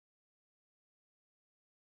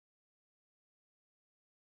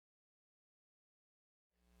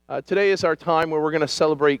Today is our time where we're going to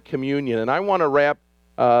celebrate communion, and I want to wrap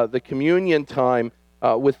the communion time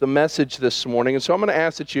with the message this morning. And so I'm going to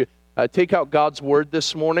ask that you take out God's Word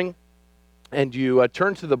this morning, and you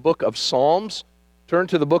turn to the book of Psalms. Turn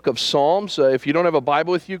to the book of Psalms. If you don't have a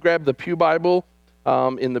Bible with you, grab the Pew Bible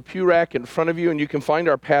in the pew rack in front of you, and you can find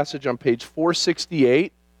our passage on page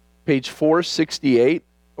 468. Page 468.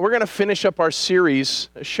 We're going to finish up our series,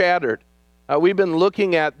 Shattered. We've been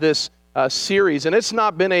looking at this series, and it's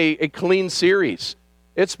not been a clean series.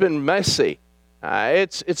 It's been messy.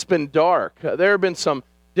 It's been dark. There have been some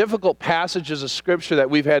difficult passages of Scripture that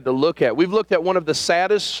we've had to look at. We've looked at one of the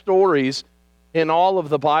saddest stories in all of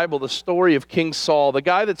the Bible, the story of King Saul, the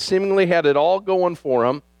guy that seemingly had it all going for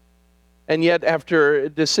him, and yet after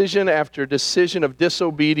decision of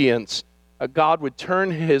disobedience, God would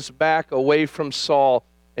turn his back away from Saul,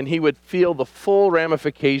 and he would feel the full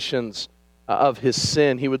ramifications of his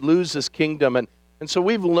sin. He would lose his kingdom. And so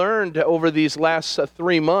we've learned over these last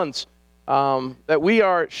 3 months that we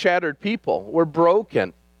are shattered people. We're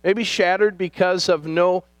broken. Maybe shattered because of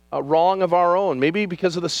no wrong of our own. Maybe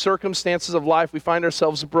because of the circumstances of life. We find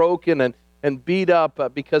ourselves broken and beat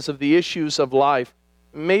up because of the issues of life.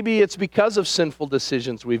 Maybe it's because of sinful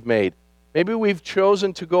decisions we've made. Maybe we've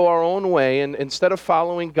chosen to go our own way, and instead of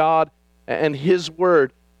following God and His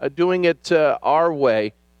Word, doing it our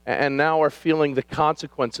way, and now are feeling the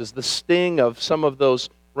consequences, the sting of some of those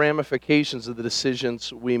ramifications of the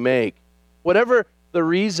decisions we make. Whatever the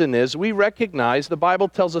reason is, we recognize, the Bible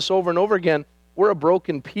tells us over and over again, we're a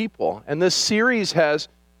broken people. And this series has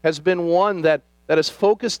been one that has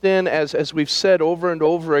focused in, as we've said over and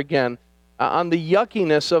over again, on the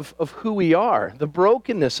yuckiness of who we are, the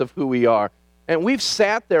brokenness of who we are. And we've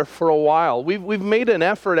sat there for a while. We've made an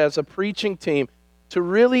effort as a preaching team to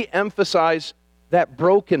really emphasize that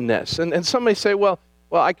brokenness. And some may say, well,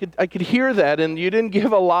 I could hear that, and you didn't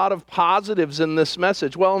give a lot of positives in this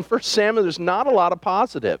message. Well, in 1 Samuel, there's not a lot of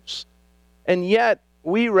positives. And yet,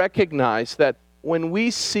 we recognize that when we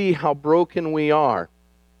see how broken we are,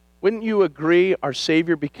 wouldn't you agree our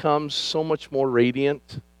Savior becomes so much more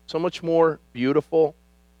radiant, so much more beautiful?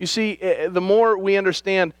 You see, the more we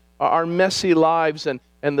understand our messy lives and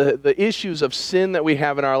the issues of sin that we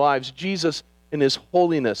have in our lives, Jesus in His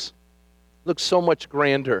holiness looks so much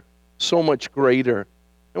grander, so much greater.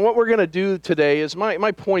 And what we're going to do today is,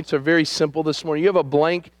 my points are very simple this morning. You have a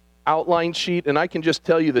blank outline sheet, and I can just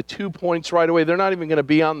tell you the 2 points right away. They're not even going to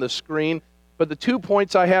be on the screen. But the 2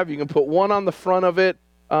 points I have, you can put one on the front of it,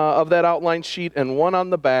 of that outline sheet, and one on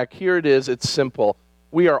the back. Here it is. It's simple.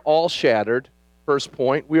 We are all shattered. First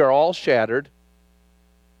point, we are all shattered.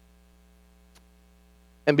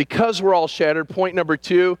 And because we're all shattered, point number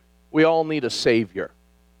 2, we all need a Savior.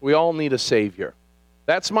 We all need a Savior.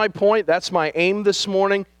 That's my point. That's my aim this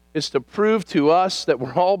morning, is to prove to us that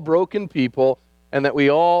we're all broken people and that we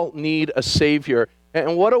all need a Savior.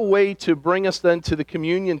 And what a way to bring us then to the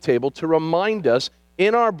communion table, to remind us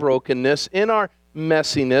in our brokenness, in our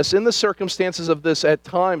messiness, in the circumstances of this at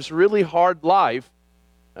times really hard life,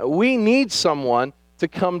 we need someone to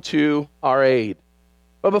come to our aid.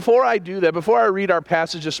 But before I do that, before I read our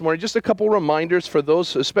passage this morning, just a couple reminders for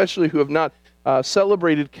those especially who have not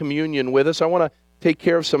celebrated communion with us. I want to take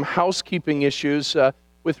care of some housekeeping issues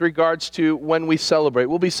with regards to when we celebrate.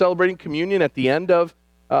 We'll be celebrating communion at the end of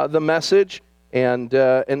the message, and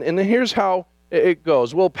here's how it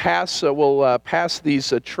goes. We'll pass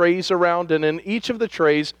these trays around, and in each of the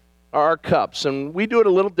trays are cups, and we do it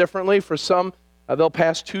a little differently. For some, they'll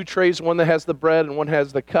pass 2 trays, one that has the bread and one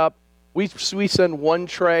has the cup. We send one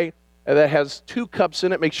tray that has 2 cups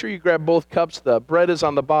in it. Make sure you grab both cups. The bread is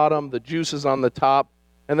on the bottom, the juice is on the top,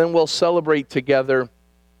 and then we'll celebrate together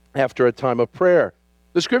after a time of prayer.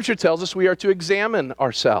 The Scripture tells us we are to examine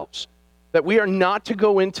ourselves, that we are not to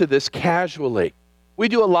go into this casually. We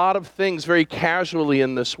do a lot of things very casually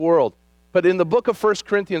in this world, but in the book of 1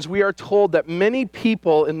 Corinthians, we are told that many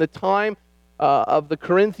people in the time of the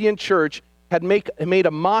Corinthian church had made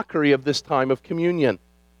a mockery of this time of communion.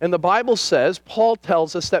 And the Bible says, Paul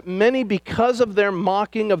tells us that many, because of their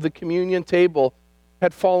mocking of the communion table,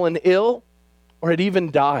 had fallen ill or had even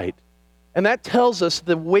died. And that tells us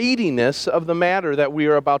the weightiness of the matter that we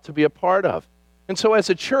are about to be a part of. And so as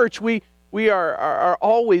a church, we are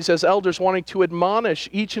always, as elders, wanting to admonish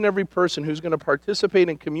each and every person who's going to participate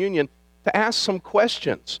in communion to ask some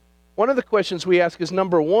questions. One of the questions we ask is,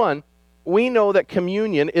 number 1, we know that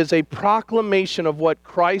communion is a proclamation of what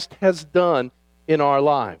Christ has done in our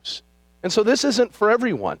lives. And so this isn't for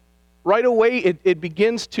everyone. Right away, it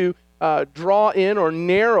begins to draw in or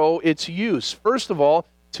narrow its use. First of all,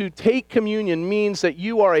 to take communion means that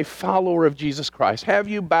you are a follower of Jesus Christ. Have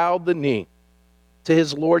you bowed the knee? to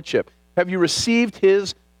his lordship? Have you received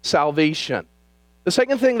his salvation? The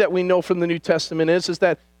second thing that we know from the New Testament is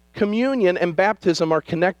that communion and baptism are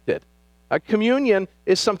connected. Communion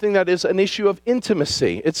is something that is an issue of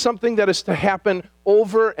intimacy. It's something that is to happen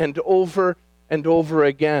over and over and over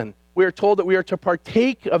again. We are told that we are to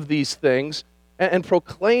partake of these things and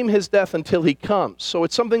proclaim his death until he comes. So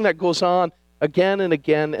it's something that goes on again and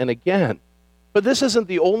again and again. But this isn't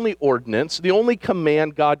the only ordinance, the only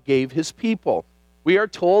command God gave his people. We are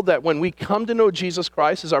told that when we come to know Jesus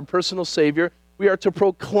Christ as our personal Savior, we are to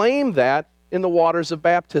proclaim that in the waters of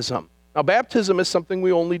baptism. Now, baptism is something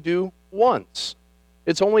we only do once.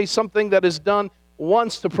 It's only something that is done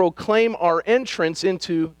once to proclaim our entrance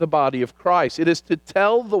into the body of Christ. It is to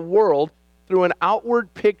tell the world through an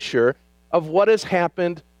outward picture of what has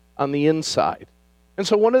happened on the inside. And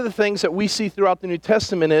so one of the things that we see throughout the New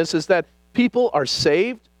Testament is that people are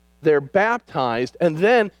saved, they're baptized, and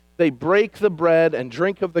then they break the bread and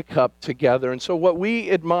drink of the cup together. And so what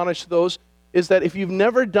we admonish those is that if you've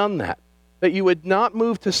never done that you would not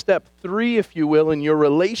move to step 3, if you will, in your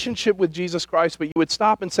relationship with Jesus Christ, but you would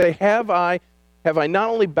stop and say, have I not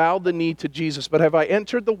only bowed the knee to Jesus, but have I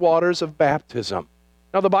entered the waters of baptism?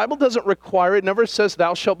 Now, the Bible doesn't require it. It never says,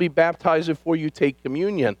 thou shalt be baptized before you take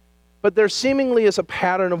communion. But there seemingly is a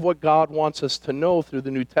pattern of what God wants us to know through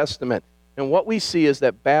the New Testament. And what we see is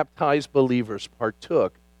that baptized believers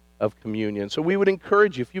partook of communion. So we would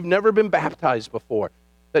encourage you, if you've never been baptized before,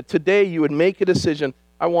 that today you would make a decision,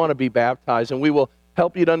 I want to be baptized. And we will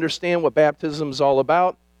help you to understand what baptism is all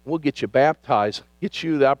about. We'll get you baptized, get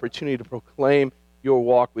you the opportunity to proclaim your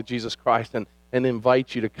walk with Jesus Christ and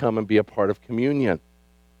invite you to come and be a part of communion.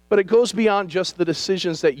 But it goes beyond just the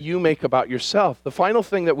decisions that you make about yourself. The final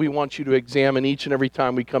thing that we want you to examine each and every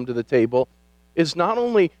time we come to the table is not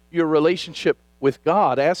only your relationship with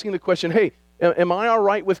God, asking the question, hey, am I all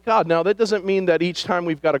right with God? Now, that doesn't mean that each time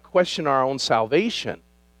we've got to question our own salvation.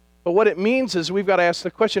 But what it means is we've got to ask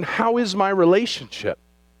the question, how is my relationship?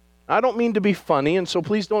 I don't mean to be funny, and so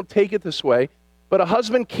please don't take it this way, but a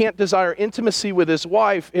husband can't desire intimacy with his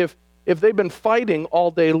wife if they've been fighting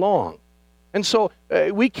all day long. And so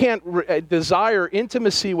we can't desire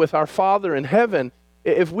intimacy with our Father in heaven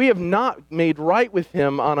if we have not made right with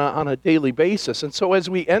him on a daily basis. And so as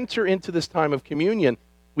we enter into this time of communion,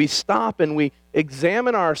 we stop and we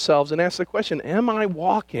examine ourselves and ask the question, am I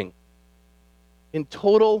walking in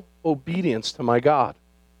total obedience to my God?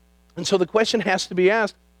 And so the question has to be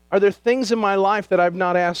asked, are there things in my life that I've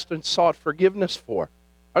not asked and sought forgiveness for?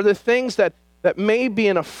 Are there things that may be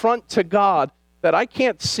an affront to God that I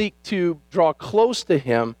can't seek to draw close to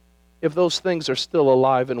him if those things are still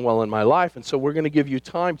alive and well in my life? And so we're going to give you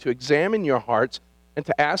time to examine your hearts and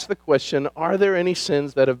to ask the question, are there any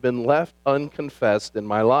sins that have been left unconfessed in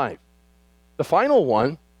my life? The final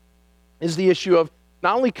one is the issue of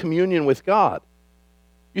not only communion with God.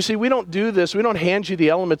 You see, we don't do this. We don't hand you the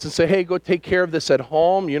elements and say, hey, go take care of this at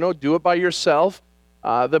home. Do it by yourself.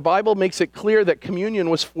 The Bible makes it clear that communion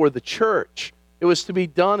was for the church. It was to be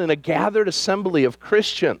done in a gathered assembly of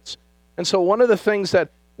Christians. And so one of the things that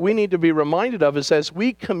we need to be reminded of is as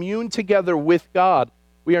we commune together with God,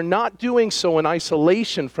 we are not doing so in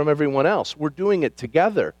isolation from everyone else. We're doing it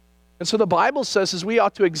together. And so the Bible says is we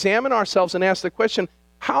ought to examine ourselves and ask the question,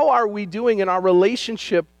 how are we doing in our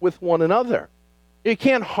relationship with one another? You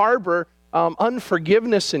can't harbor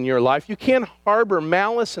unforgiveness in your life. You can't harbor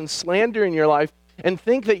malice and slander in your life and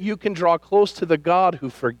think that you can draw close to the God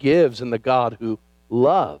who forgives and the God who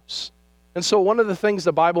loves. And so one of the things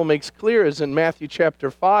the Bible makes clear is in Matthew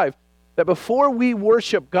chapter 5, that before we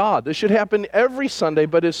worship God, this should happen every Sunday,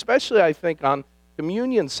 but especially I think on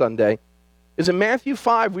Communion Sunday, is in Matthew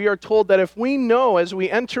 5, we are told that if we know as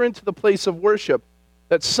we enter into the place of worship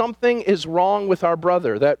that something is wrong with our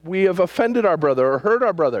brother, that we have offended our brother or hurt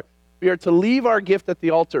our brother, we are to leave our gift at the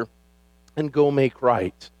altar and go make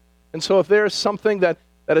right. And so if there is something that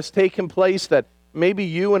has taken place that maybe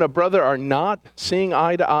you and a brother are not seeing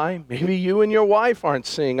eye to eye, maybe you and your wife aren't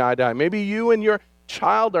seeing eye to eye, maybe you and your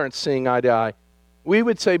child aren't seeing eye to eye, we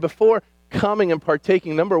would say before coming and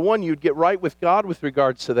partaking, number one, you'd get right with God with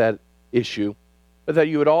regards to that issue, but that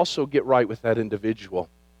you would also get right with that individual.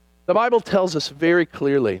 The Bible tells us very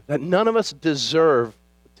clearly that none of us deserve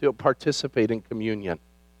to participate in communion,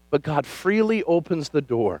 but God freely opens the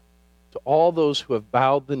door to all those who have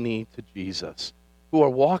bowed the knee to Jesus, who are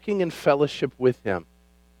walking in fellowship with him,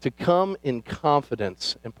 to come in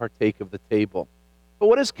confidence and partake of the table. But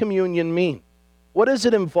what does communion mean? What does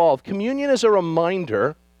it involve? Communion is a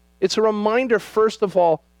reminder. It's a reminder, first of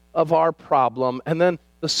all, of our problem, and then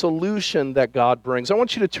the solution that God brings. I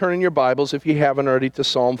want you to turn in your Bibles, if you haven't already, to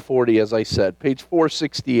Psalm 40, as I said, page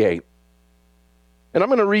 468. And I'm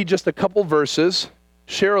going to read just a couple verses,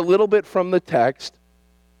 share a little bit from the text,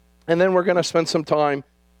 and then we're going to spend some time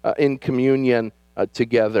in communion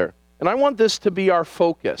together. And I want this to be our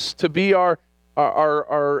focus, to be our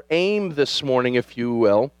aim this morning, if you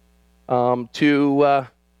will, to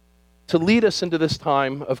lead us into this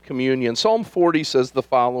time of communion. Psalm 40 says the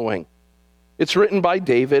following. It's written by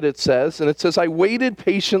David, it says, I waited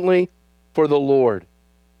patiently for the Lord.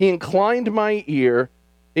 He inclined my ear,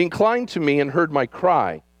 he inclined to me and heard my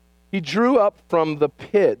cry. He drew me up from the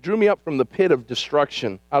pit of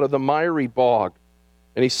destruction, out of the miry bog,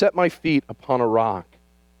 and he set my feet upon a rock,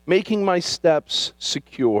 making my steps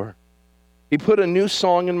secure. He put a new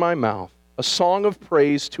song in my mouth, a song of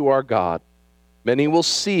praise to our God. Many will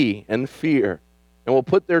see and fear, and will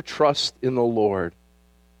put their trust in the Lord.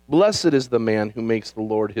 Blessed is the man who makes the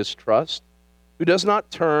Lord his trust, who does not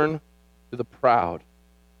turn to the proud,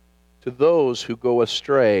 to those who go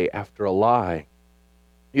astray after a lie.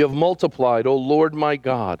 You have multiplied, O Lord my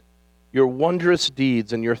God, your wondrous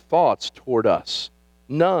deeds and your thoughts toward us.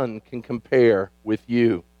 None can compare with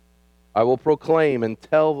you. I will proclaim and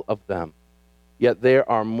tell of them, yet there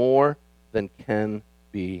are more than can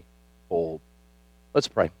be told. Let's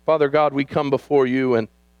pray. Father God, we come before you and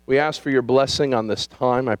we ask for your blessing on this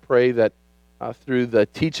time. I pray that through the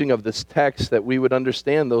teaching of this text that we would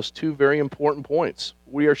understand those two very important points.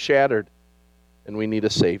 We are shattered and we need a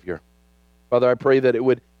Savior. Father, I pray that it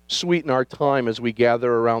would sweeten our time as we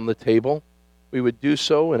gather around the table. We would do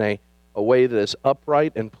so in a way that is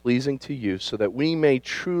upright and pleasing to you so that we may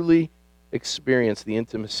truly experience the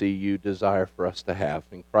intimacy you desire for us to have.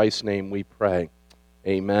 In Christ's name we pray.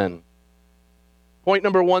 Amen. Point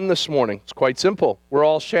number one this morning. It's quite simple. We're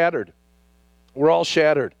all shattered. We're all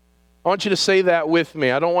shattered. I want you to say that with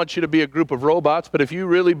me. I don't want you to be a group of robots, but if you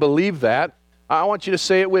really believe that, I want you to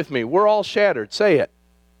say it with me. We're all shattered. Say it.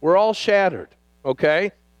 We're all shattered.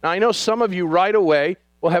 Okay? Now, I know some of you right away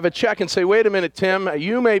will have a check and say, wait a minute, Tim,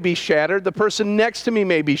 you may be shattered. The person next to me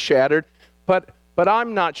may be shattered, but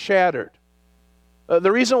I'm not shattered.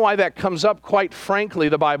 The reason why that comes up, quite frankly,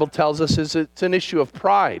 the Bible tells us, is it's an issue of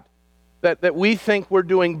pride, that we think we're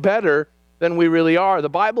doing better than we really are. The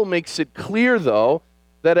Bible makes it clear, though,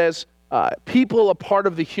 that as people a part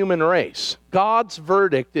of the human race, God's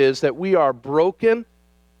verdict is that we are broken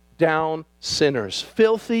down sinners,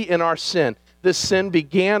 filthy in our sin. This sin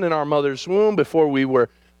began in our mother's womb before we were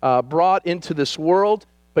brought into this world,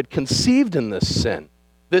 but conceived in this sin.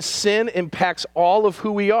 This sin impacts all of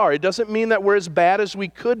who we are. It doesn't mean that we're as bad as we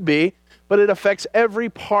could be, but it affects every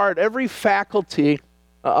part, every faculty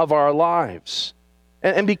of our lives.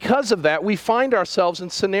 And because of that, we find ourselves in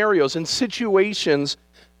scenarios, in situations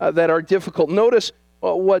that are difficult. Notice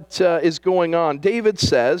what is going on. David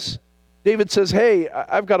says, hey,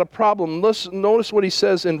 I've got a problem. Notice what he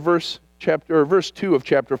says in verse 2 of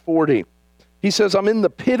chapter 40. He says, I'm in the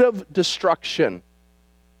pit of destruction.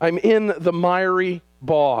 I'm in the miry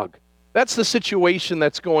bog. That's the situation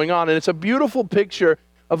that's going on. And it's a beautiful picture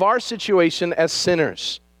of our situation as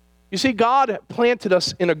sinners. You see, God planted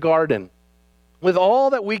us in a garden with all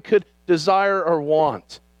that we could desire or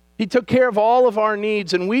want. He took care of all of our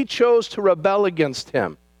needs, and we chose to rebel against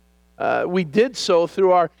him. We did so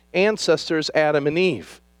through our ancestors, Adam and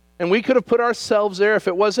Eve. And we could have put ourselves there. If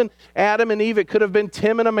it wasn't Adam and Eve, it could have been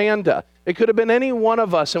Tim and Amanda. It could have been any one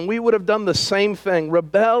of us, and we would have done the same thing,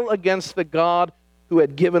 rebel against the God who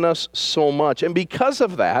had given us so much. And because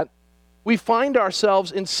of that, we find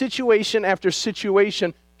ourselves in situation after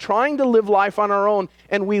situation trying to live life on our own,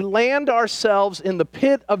 and we land ourselves in the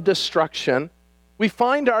pit of destruction. We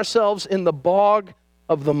find ourselves in the bog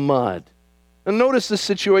of the mud. And notice the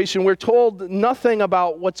situation. We're told nothing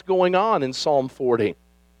about what's going on in Psalm 40.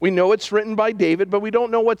 We know it's written by David, but we don't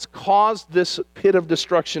know what's caused this pit of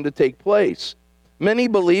destruction to take place. Many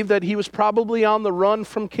believe that he was probably on the run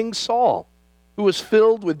from King Saul, who was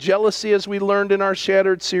filled with jealousy, as we learned in our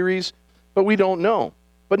Shattered series, but we don't know.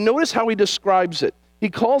 But notice how he describes it. He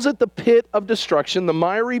calls it the pit of destruction, the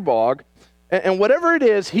miry bog, and whatever it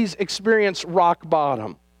is, he's experienced rock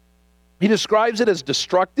bottom. He describes it as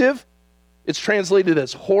destructive. It's translated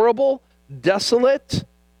as horrible, desolate.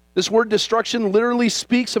 This word destruction literally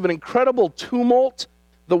speaks of an incredible tumult,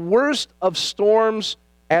 the worst of storms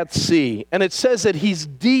at sea. And it says that he's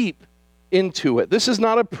deep into it. This is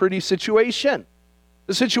not a pretty situation.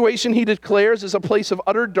 The situation, he declares, is a place of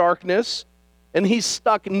utter darkness, and he's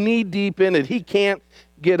stuck knee-deep in it. He can't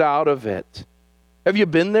get out of it. Have you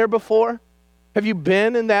been there before? Have you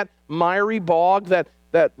been in that miry bog, that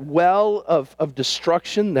well of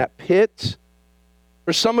destruction, that pit?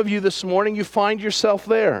 For some of you this morning, you find yourself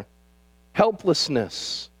there.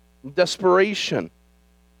 Helplessness, desperation,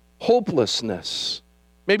 hopelessness.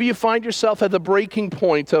 Maybe you find yourself at the breaking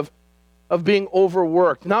point of being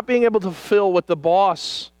overworked, not being able to fulfill what the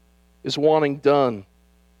boss is wanting done.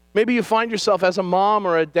 Maybe you find yourself as a mom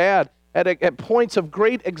or a dad at points of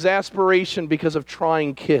great exasperation because of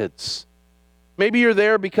trying kids. Maybe you're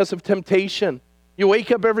there because of temptation. You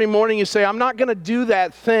wake up every morning, you say, I'm not going to do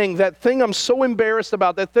that thing I'm so embarrassed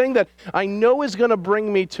about, that thing that I know is going to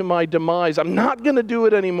bring me to my demise. I'm not going to do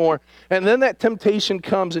it anymore. And then that temptation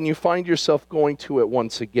comes and you find yourself going to it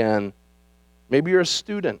once again. Maybe you're a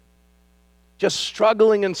student, just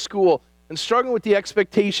struggling in school and struggling with the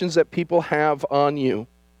expectations that people have on you.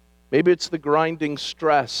 Maybe it's the grinding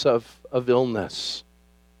stress of illness.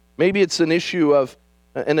 Maybe it's an issue of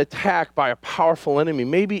an attack by a powerful enemy.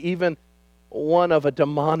 Maybe even one of a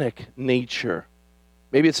demonic nature.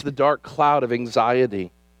 Maybe it's the dark cloud of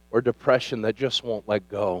anxiety or depression that just won't let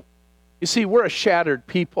go. You see, we're a shattered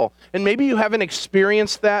people. And maybe you haven't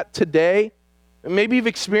experienced that today. And maybe you've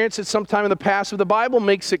experienced it sometime in the past, but the Bible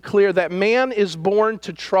makes it clear that man is born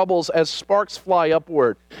to troubles as sparks fly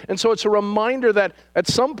upward. And so it's a reminder that at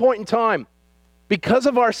some point in time, because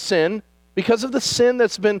of our sin, because of the sin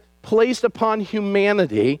that's been placed upon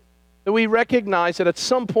humanity, that we recognize that at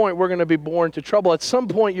some point we're going to be born to trouble. At some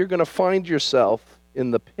point you're going to find yourself in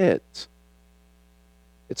the pit.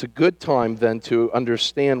 It's a good time then to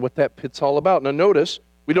understand what that pit's all about. Now notice,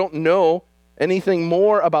 we don't know anything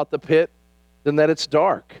more about the pit than that it's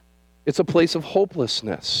dark. It's a place of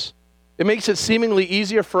hopelessness. It makes it seemingly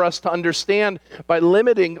easier for us to understand by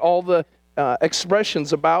limiting all the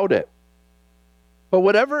expressions about it. But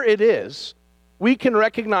whatever it is, we can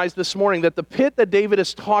recognize this morning that the pit that David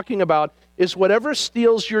is talking about is whatever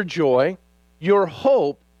steals your joy, your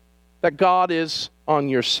hope that God is on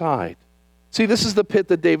your side. See, this is the pit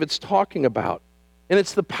that David's talking about. And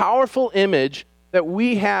it's the powerful image that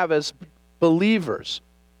we have as believers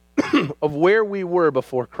of where we were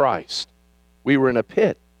before Christ. We were in a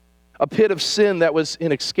pit of sin that was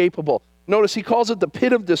inescapable. Notice he calls it the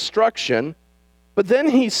pit of destruction, but then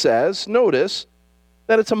he says, notice,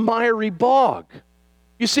 that it's a miry bog.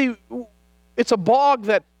 You see, it's a bog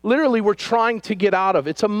that literally we're trying to get out of.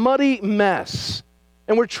 It's a muddy mess,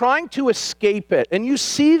 and we're trying to escape it. And you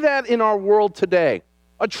see that in our world today.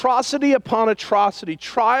 Atrocity upon atrocity,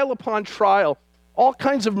 trial upon trial, all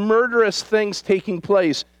kinds of murderous things taking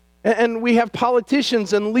place. And we have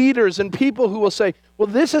politicians and leaders and people who will say, well,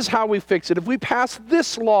 this is how we fix it. If we pass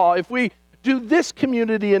this law, if we do this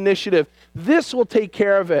community initiative, this will take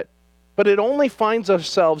care of it. But it only finds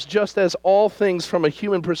ourselves, just as all things from a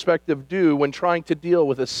human perspective do when trying to deal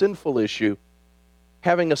with a sinful issue,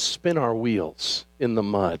 having us spin our wheels in the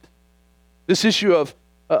mud. This issue of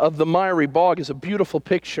the miry bog is a beautiful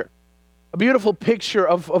picture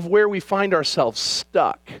of where we find ourselves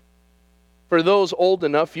stuck. For those old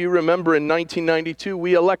enough, you remember in 1992,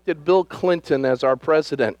 we elected Bill Clinton as our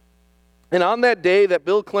president. And on that day that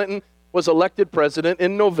Bill Clinton was elected president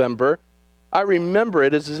in November, I remember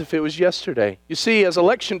it as if it was yesterday. You see, as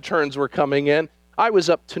election turns were coming in, I was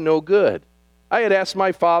up to no good. I had asked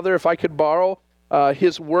my father if I could borrow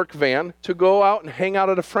his work van to go out and hang out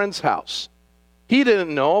at a friend's house. He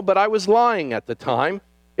didn't know, but I was lying at the time.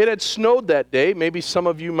 It had snowed that day. Maybe some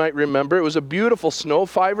of you might remember. It was a beautiful snow.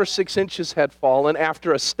 5 or 6 inches had fallen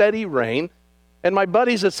after a steady rain. And my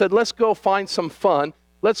buddies had said, let's go find some fun.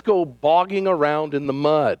 Let's go bogging around in the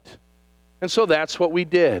mud. And so that's what we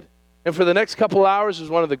did. And for the next couple hours, it was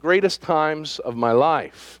one of the greatest times of my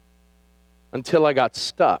life until I got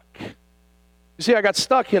stuck. You see, I got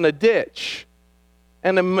stuck in a ditch.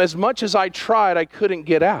 And as much as I tried, I couldn't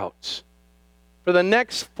get out. For the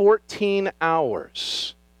next 14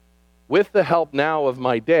 hours, with the help now of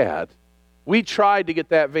my dad, we tried to get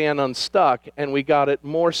that van unstuck, and we got it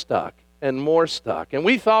more stuck and more stuck. And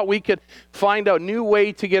we thought we could find a new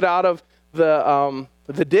way to get out of the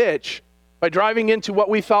ditch by driving into what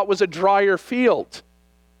we thought was a drier field,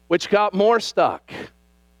 which got more stuck.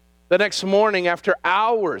 The next morning, after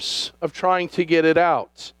hours of trying to get it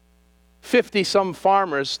out, 50-some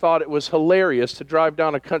farmers thought it was hilarious to drive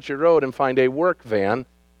down a country road and find a work van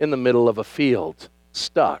in the middle of a field,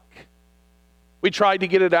 stuck. We tried to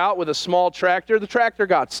get it out with a small tractor. The tractor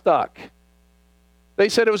got stuck. They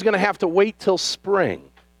said it was going to have to wait till spring.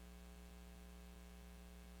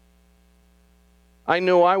 I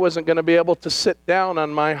knew I wasn't going to be able to sit down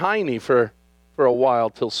on my hiney for a while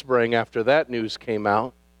till spring after that news came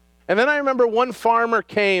out. And then I remember one farmer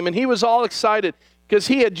came, and he was all excited because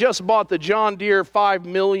he had just bought the John Deere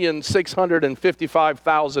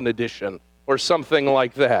 5,655,000 edition or something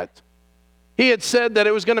like that. He had said that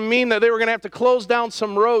it was going to mean that they were going to have to close down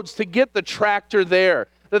some roads to get the tractor there.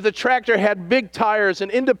 that the tractor had big tires, an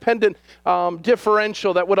independent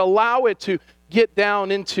differential that would allow it to get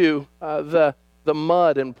down into the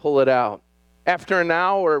mud and pull it out. After an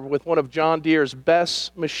hour with one of John Deere's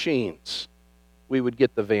best machines, we would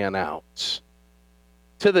get the van out.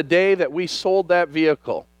 To the day that we sold that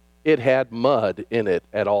vehicle, it had mud in it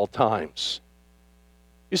at all times.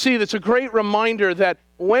 You see, that's a great reminder that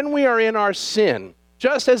when we are in our sin,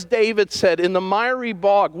 just as David said, in the miry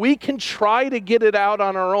bog, we can try to get it out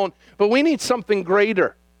on our own, but we need something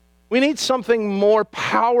greater. We need something more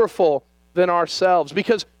powerful than ourselves,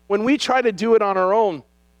 because when we try to do it on our own,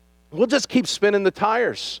 we'll just keep spinning the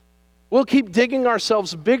tires. We'll keep digging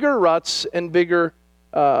ourselves bigger ruts and bigger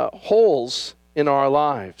holes in our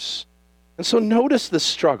lives. And so notice the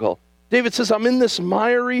struggle. David says, I'm in this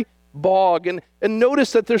miry bog. And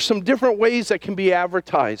notice that there's some different ways that can be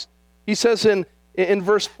advertised. He says in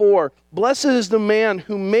verse 4, blessed is the man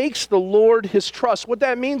who makes the Lord his trust. What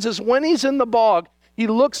that means is when he's in the bog, he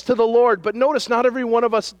looks to the Lord. But notice not every one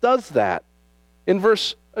of us does that. In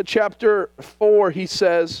chapter 4, he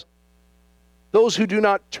says, those who do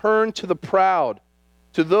not turn to the proud,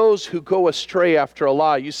 to those who go astray after a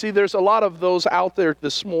lie. You see, there's a lot of those out there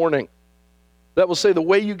this morning that will say the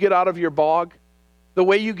way you get out of your bog, the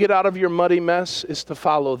way you get out of your muddy mess is to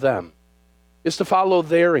follow them, is to follow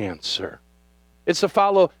their answer. It's to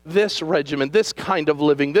follow this regimen, this kind of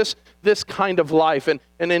living, this kind of life. And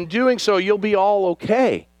in doing so, you'll be all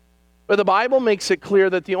okay. But the Bible makes it clear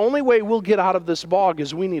that the only way we'll get out of this bog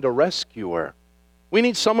is we need a rescuer. We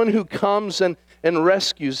need someone who comes and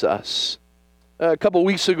rescues us. A couple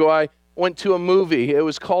weeks ago, I went to a movie. It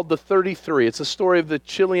was called The 33. It's a story of the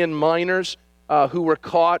Chilean miners who were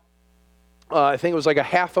caught, I think it was like a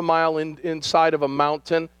half a mile inside of a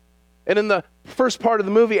mountain. And in the first part of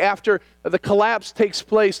the movie, after the collapse takes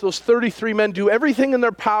place, those 33 men do everything in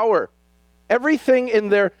their power, everything in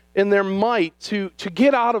their might to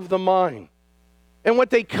get out of the mine. And what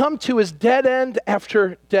they come to is dead end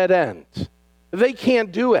after dead end. They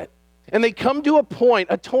can't do it. And they come to a point,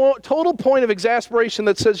 a total point of exasperation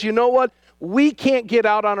that says, you know what? We can't get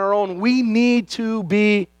out on our own. We need to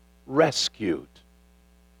be rescued.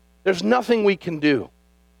 There's nothing we can do.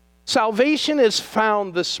 Salvation is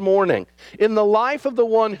found this morning in the life of the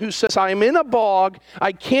one who says, I am in a bog,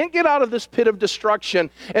 I can't get out of this pit of destruction,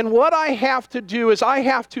 and what I have to do is I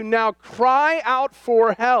have to now cry out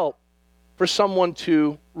for help for someone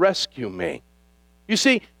to rescue me. You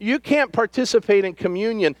see, you can't participate in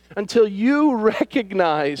communion until you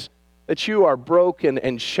recognize that you are broken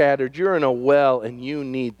and shattered. You're in a well and you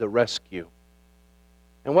need the rescue.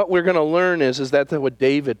 And what we're going to learn is that's what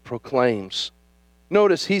David proclaims.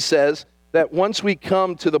 Notice he says that once we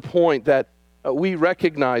come to the point that we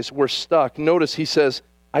recognize we're stuck, notice he says,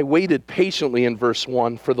 I waited patiently in verse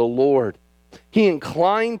 1 for the Lord. He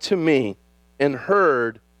inclined to me and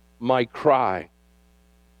heard my cry.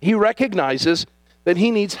 He recognizes that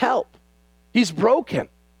he needs help. He's broken.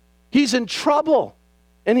 He's in trouble.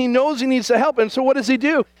 And he knows he needs the help. And so what does he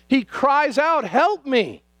do? He cries out, help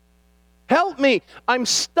me. Help me. I'm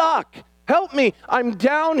stuck. Help me. I'm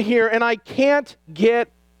down here and I can't get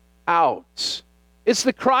out. It's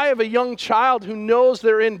the cry of a young child who knows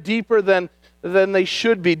they're in deeper than they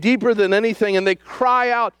should be, deeper than anything. And they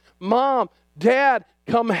cry out, Mom, Dad,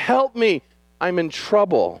 come help me. I'm in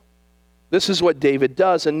trouble. This is what David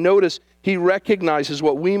does. And notice he recognizes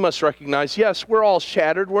what we must recognize. Yes, we're all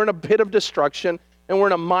shattered. We're in a pit of destruction, and we're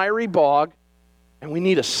in a miry bog, and we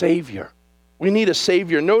need a Savior. We need a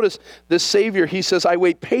Savior. Notice this Savior, he says, I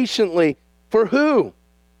wait patiently for who?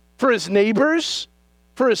 For his neighbors?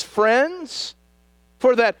 For his friends?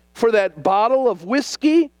 For that bottle of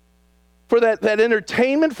whiskey? For that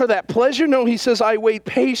entertainment? For that pleasure? No, he says, I wait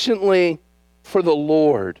patiently for the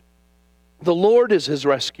Lord. The Lord is his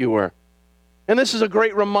rescuer. And this is a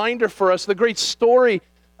great reminder for us. The great story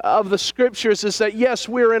of the Scriptures is that, yes,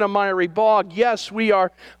 we're in a miry bog. Yes, we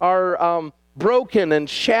are broken and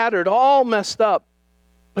shattered, all messed up.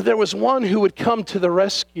 But there was one who would come to the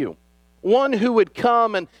rescue. One who would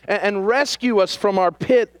come and rescue us from our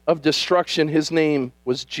pit of destruction. His name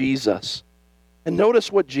was Jesus. And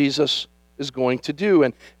notice what Jesus is going to do.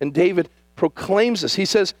 And David proclaims this. He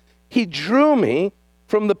says, he drew me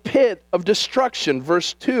from the pit of destruction.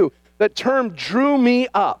 Verse 2. That term, drew me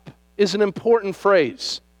up, is an important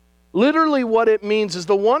phrase. Literally what it means is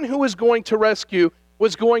the one who is going to rescue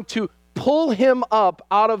was going to pull him up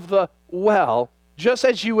out of the well, just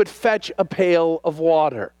as you would fetch a pail of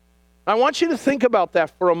water. I want you to think about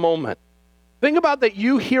that for a moment. Think about that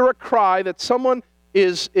you hear a cry that someone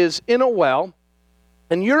is in a well,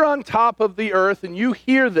 and you're on top of the earth, and you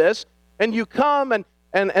hear this, and you come and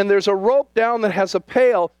and there's a rope down that has a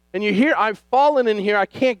pail, and you hear, I've fallen in here, I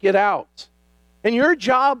can't get out. And your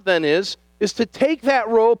job then is to take that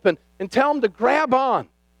rope and tell them to grab on,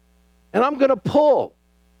 and I'm going to pull.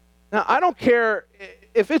 Now, I don't care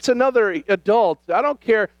if it's another adult, I don't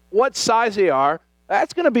care what size they are,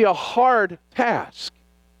 that's going to be a hard task.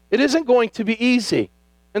 It isn't going to be easy.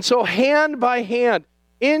 And so hand by hand,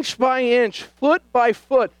 inch by inch, foot by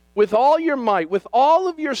foot, with all your might, with all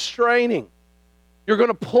of your straining, you're going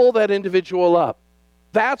to pull that individual up.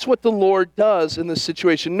 That's what the Lord does in this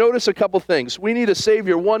situation. Notice a couple things. We need a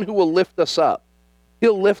Savior, one who will lift us up.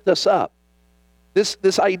 He'll lift us up.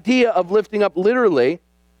 This idea of lifting up literally,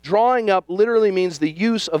 drawing up literally means the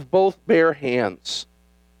use of both bare hands.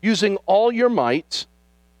 Using all your might,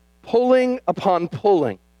 pulling upon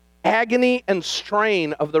pulling, agony and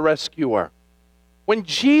strain of the rescuer. When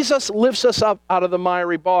Jesus lifts us up out of the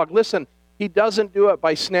miry bog, listen, he doesn't do it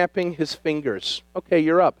by snapping his fingers. Okay,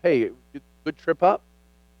 you're up. Hey, good trip up.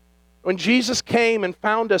 When Jesus came and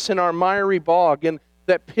found us in our miry bog, in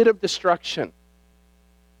that pit of destruction,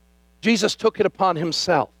 Jesus took it upon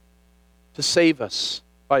himself to save us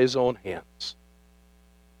by his own hands,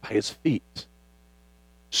 by his feet.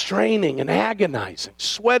 Straining and agonizing,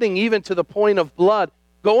 sweating even to the point of blood,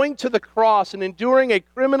 going to the cross and enduring a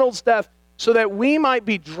criminal's death so that we might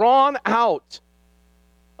be drawn out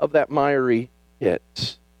of that miry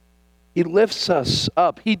pit. He lifts us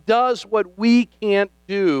up. He does what we can't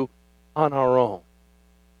do on our own.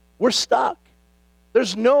 We're stuck.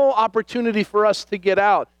 There's no opportunity for us to get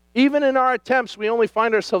out. Even in our attempts, we only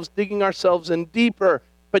find ourselves digging ourselves in deeper.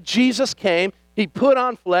 But Jesus came, he put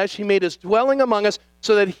on flesh, he made his dwelling among us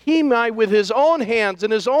so that he might, with his own hands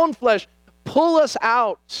and his own flesh, pull us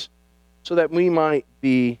out so that we might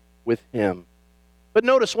be with him. But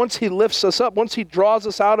notice, once he lifts us up, once he draws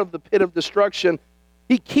us out of the pit of destruction,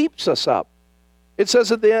 he keeps us up. It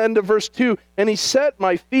says at the end of verse 2, and he set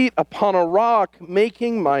my feet upon a rock,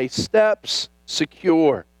 making my steps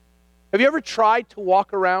secure. Have you ever tried to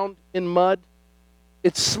walk around in mud?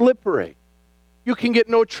 It's slippery. You can get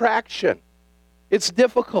no traction. It's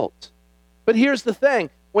difficult. But here's the thing.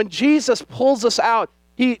 When Jesus pulls us out,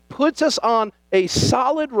 he puts us on a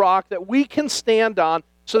solid rock that we can stand on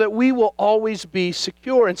so that we will always be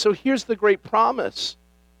secure. And so here's the great promise.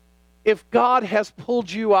 If God has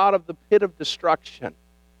pulled you out of the pit of destruction,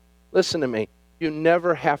 listen to me, you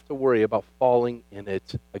never have to worry about falling in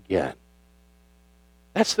it again.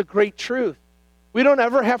 That's the great truth. We don't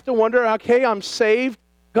ever have to wonder, okay, I'm saved.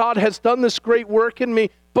 God has done this great work in me.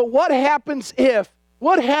 But what happens if?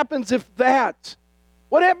 What happens if that?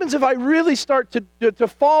 What happens if I really start to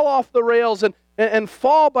fall off the rails and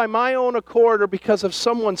fall by my own accord or because of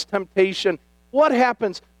someone's temptation? What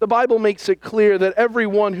happens? The Bible makes it clear that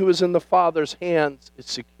everyone who is in the Father's hands is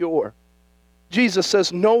secure. Jesus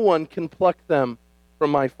says, no one can pluck them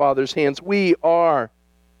from my Father's hands. We are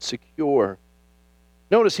secure.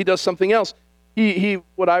 Notice he does something else. He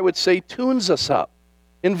what I would say, tunes us up.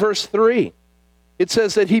 In verse 3, it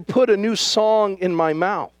says that he put a new song in my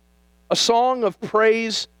mouth, a song of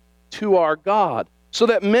praise to our God, so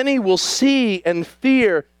that many will see and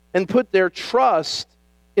fear and put their trust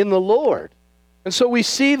in the Lord. And so we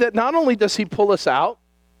see that not only does he pull us out,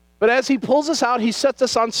 but as he pulls us out, he sets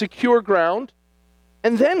us on secure ground,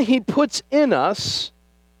 and then he puts in us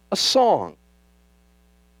a song.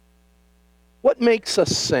 What makes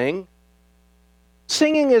us sing?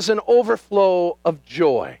 Singing is an overflow of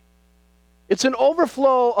joy. It's an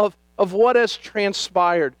overflow of what has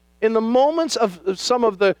transpired. In the moments of some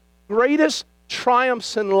of the greatest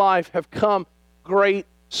triumphs in life have come great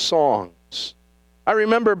songs. I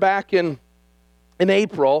remember back in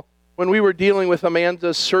April when we were dealing with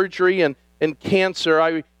Amanda's surgery and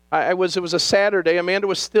cancer. It was a Saturday. Amanda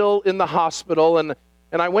was still in the hospital, and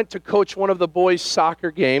I went to coach one of the boys'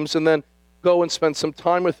 soccer games and then go and spend some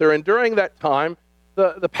time with her. And during that time,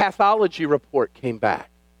 the pathology report came back.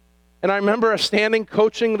 And I remember standing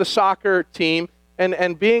coaching the soccer team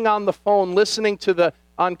and being on the phone listening to the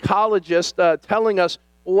oncologist telling us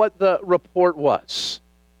what the report was.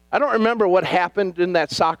 I don't remember what happened in that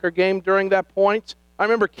soccer game during that point. I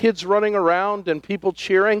remember kids running around and people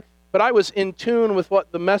cheering, but I was in tune with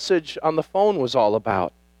what the message on the phone was all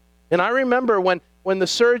about. And I remember when the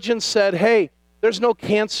surgeon said, hey, there's no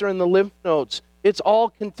cancer in the lymph nodes. It's all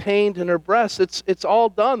contained in her breast. It's all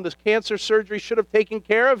done. This cancer surgery should have taken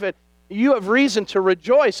care of it. You have reason to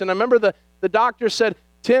rejoice. And I remember the doctor said,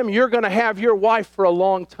 Tim, you're going to have your wife for a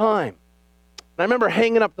long time. And I remember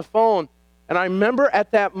hanging up the phone, and I remember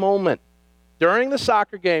at that moment, during the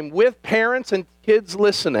soccer game, with parents and kids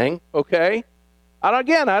listening, okay, I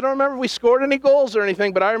don't remember if we scored any goals or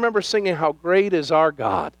anything, but I remember singing, "How great is our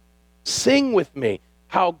God." Sing with me,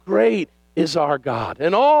 "How great is our God."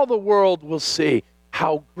 And all the world will see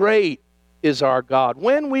how great is our God.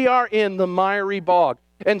 When we are in the miry bog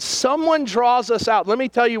and someone draws us out, let me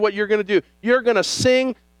tell you what you're going to do. You're going to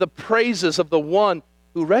sing the praises of the one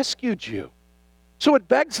who rescued you. So it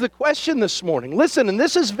begs the question this morning. Listen, and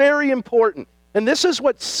this is very important, and this is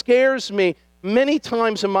what scares me many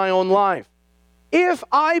times in my own life. If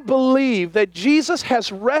I believe that Jesus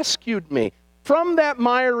has rescued me from that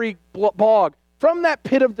miry bog, from that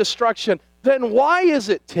pit of destruction, then why is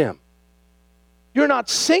it, Tim, you're not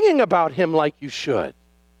singing about him like you should?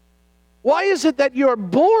 Why is it that you're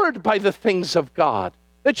bored by the things of God?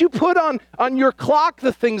 That you put on your clock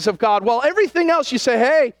the things of God, while everything else you say,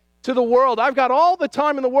 hey, to the world, I've got all the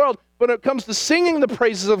time in the world. When it comes to singing the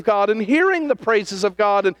praises of God and hearing the praises of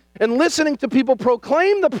God and listening to people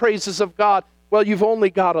proclaim the praises of God, well, you've only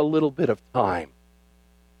got a little bit of time.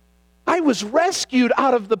 I was rescued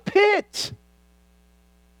out of the pit.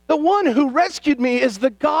 The one who rescued me is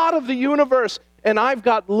the God of the universe, and I've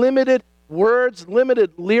got limited words,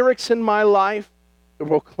 limited lyrics in my life to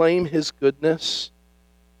proclaim his goodness.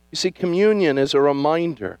 You see, communion is a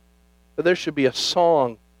reminder that there should be a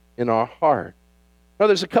song in our heart. Now,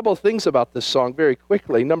 there's a couple of things about this song very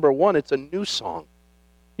quickly. Number one, it's a new song.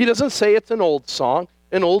 He doesn't say it's an old song,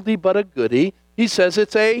 an oldie but a goodie. He says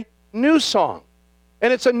it's a new song.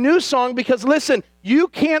 And it's a new song because, listen, you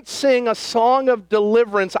can't sing a song of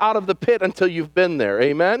deliverance out of the pit until you've been there.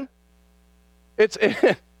 Amen?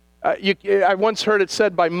 I once heard it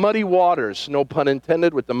said by Muddy Waters, no pun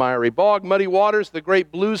intended, with the miry bog. Muddy Waters, the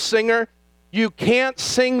great blues singer, you can't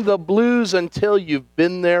sing the blues until you've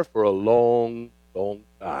been there for a long, long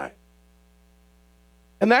time.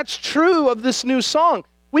 And that's true of this new song.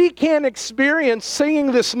 We can't experience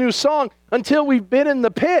singing this new song until we've been in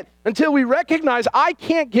the pit, until we recognize I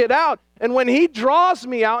can't get out. And when he draws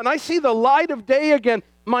me out and I see the light of day again,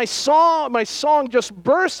 my song just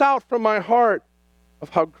bursts out from my heart of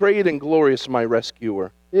how great and glorious my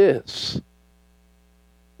rescuer is.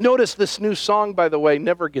 Notice this new song, by the way,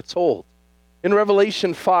 never gets old. In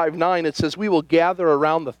Revelation 5:9, it says, we will gather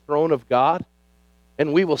around the throne of God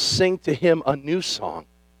and we will sing to him a new song.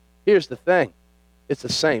 Here's the thing. It's the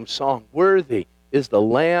same song. Worthy is the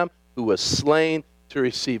Lamb who was slain to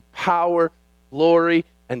receive power, glory,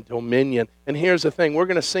 and dominion. And here's the thing. We're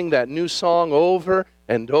going to sing that new song over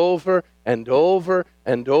and over and over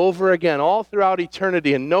and over again all throughout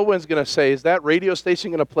eternity. And no one's going to say, is that radio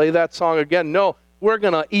station going to play that song again? No, we're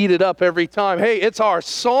going to eat it up every time. Hey, it's our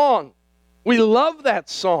song. We love that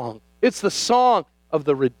song. It's the song of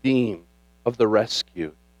the redeemed, of the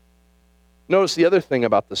rescued. Notice the other thing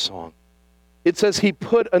about the song. It says he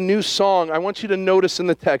put a new song. I want you to notice in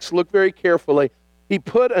the text, look very carefully. He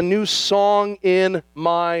put a new song in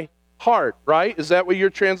my heart, right? Is that what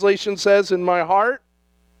your translation says, in my heart?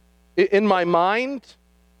 In my mind?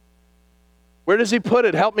 Where does he put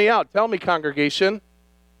it? Help me out. Tell me, congregation.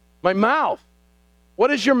 My mouth.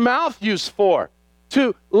 What is your mouth used for?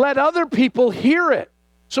 To let other people hear it.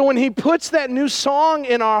 So when he puts that new song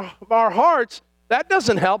in our hearts, that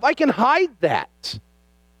doesn't help. I can hide that.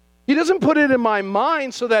 He doesn't put it in my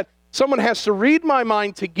mind so that someone has to read my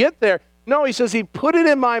mind to get there. No, he says he put it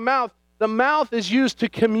in my mouth. The mouth is used to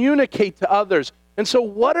communicate to others. And so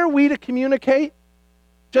what are we to communicate?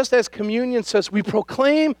 Just as communion says, we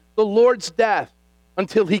proclaim the Lord's death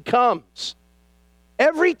until he comes.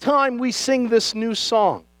 Every time we sing this new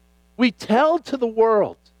song, we tell to the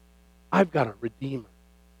world, I've got a redeemer.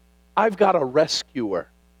 I've got a rescuer.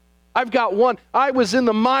 I've got one. I was in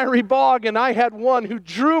the miry bog and I had one who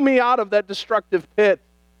drew me out of that destructive pit.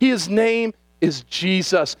 His name is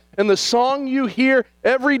Jesus. And the song you hear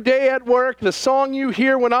every day at work, the song you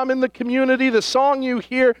hear when I'm in the community, the song you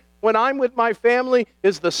hear when I'm with my family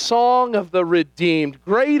is the song of the redeemed.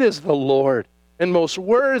 Great is the Lord and most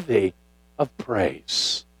worthy of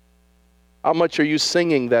praise. How much are you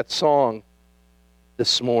singing that song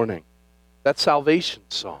this morning? That salvation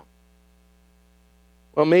song.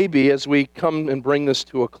 Well, maybe as we come and bring this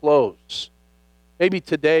to a close, maybe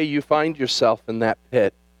today you find yourself in that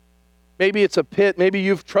pit. Maybe it's a pit. Maybe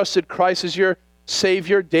you've trusted Christ as your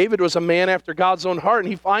Savior. David was a man after God's own heart, and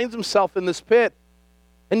he finds himself in this pit.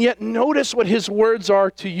 And yet notice what his words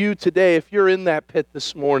are to you today if you're in that pit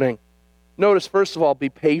this morning. Notice, first of all, be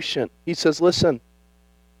patient. He says, listen,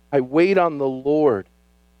 I wait on the Lord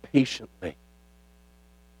patiently.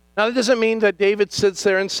 Now, that doesn't mean that David sits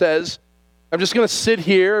there and says, I'm just going to sit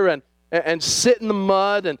here and sit in the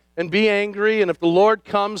mud and be angry, and if the Lord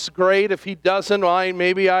comes, great. If he doesn't,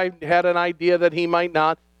 maybe I had an idea that he might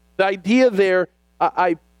not. The idea there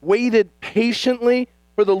I waited patiently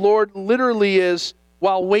for the Lord literally is,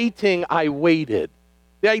 while waiting, I waited.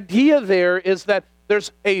 The idea there is that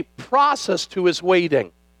there's a process to his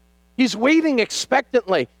waiting. He's waiting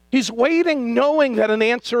expectantly. He's waiting knowing that an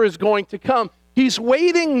answer is going to come. He's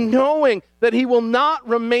waiting knowing that he will not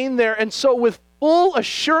remain there. And so with full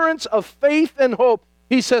assurance of faith and hope,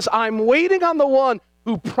 he says, I'm waiting on the one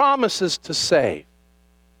who promises to save.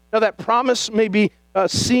 Now that promise may be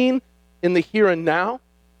seen in the here and now.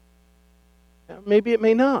 Maybe it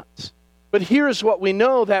may not. But here's what we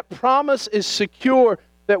know. That promise is secure,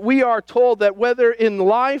 that we are told that whether in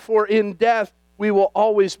life or in death, we will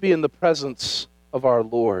always be in the presence of our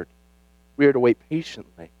Lord. We are to wait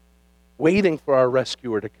patiently, waiting for our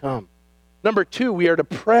rescuer to come. Number 2, we are to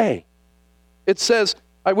pray. It says,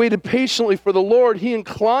 I waited patiently for the Lord. He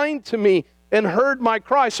inclined to me and heard my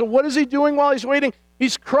cry. So what is he doing while he's waiting?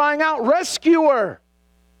 He's crying out, rescuer,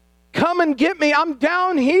 come and get me. I'm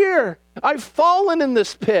down here. I've fallen in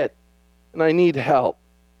this pit and I need help.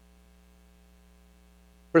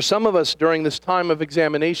 For some of us during this time of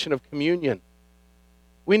examination of communion,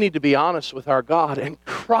 we need to be honest with our God and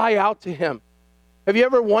cry out to him. Have you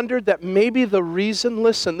ever wondered that maybe the reason,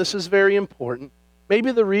 listen, this is very important,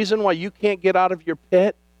 maybe the reason why you can't get out of your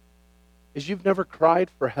pit is you've never cried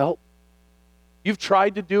for help? You've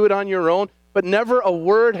tried to do it on your own, but never a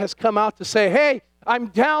word has come out to say, hey, I'm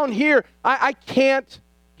down here. I can't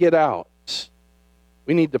get out.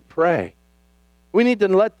 We need to pray. We need to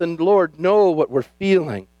let the Lord know what we're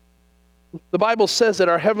feeling. The Bible says that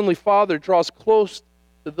our Heavenly Father draws close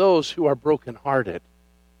to those who are brokenhearted.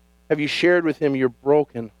 Have you shared with him your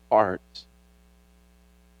broken heart?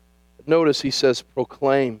 Notice he says,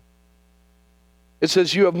 proclaim. It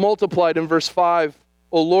says, you have multiplied in verse 5,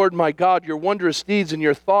 O Lord my God, your wondrous deeds and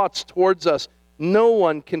your thoughts towards us. No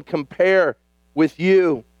one can compare with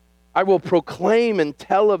you. I will proclaim and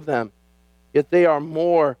tell of them, yet they are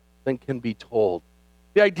more than can be told.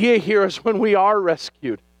 The idea here is when we are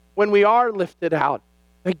rescued, when we are lifted out,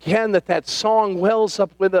 again, that song wells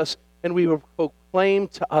up with us and we will proclaim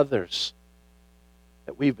to others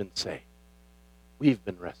that we've been saved. We've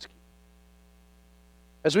been rescued.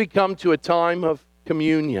 As we come to a time of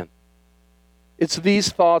communion, it's these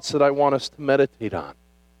thoughts that I want us to meditate on.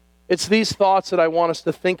 It's these thoughts that I want us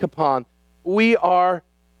to think upon. We are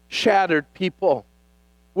shattered people.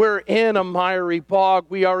 We're in a miry bog.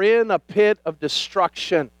 We are in a pit of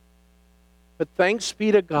destruction. But thanks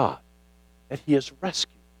be to God that he has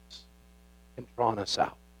rescued us and drawn us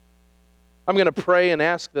out. I'm going to pray and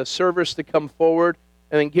ask the servers to come forward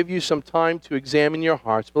and then give you some time to examine your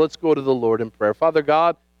hearts. But let's go to the Lord in prayer. Father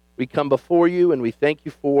God, we come before you and we thank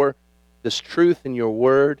you for this truth in your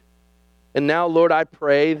word. And now, Lord, I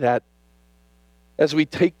pray that as we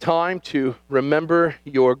take time to remember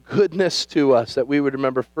your goodness to us, that we would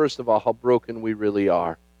remember, first of all, how broken we really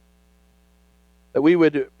are. That we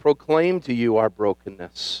would proclaim to you our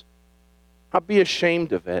brokenness. Not be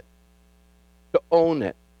ashamed of it. To own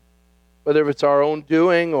it. Whether it's our own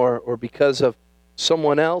doing or because of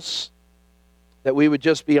someone else. That we would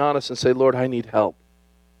just be honest and say, Lord, I need help.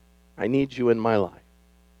 I need you in my life.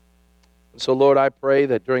 And so, Lord, I pray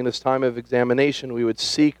that during this time of examination, we would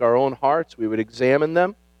seek our own hearts, we would examine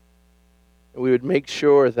them, and we would make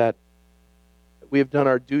sure that we have done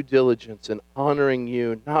our due diligence in honoring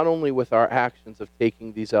you, not only with our actions of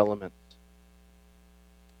taking these elements,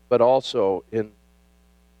 but also in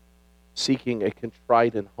seeking a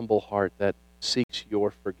contrite and humble heart that seeks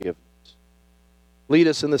your forgiveness. Lead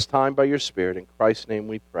us in this time by your Spirit. In Christ's name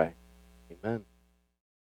we pray. Amen.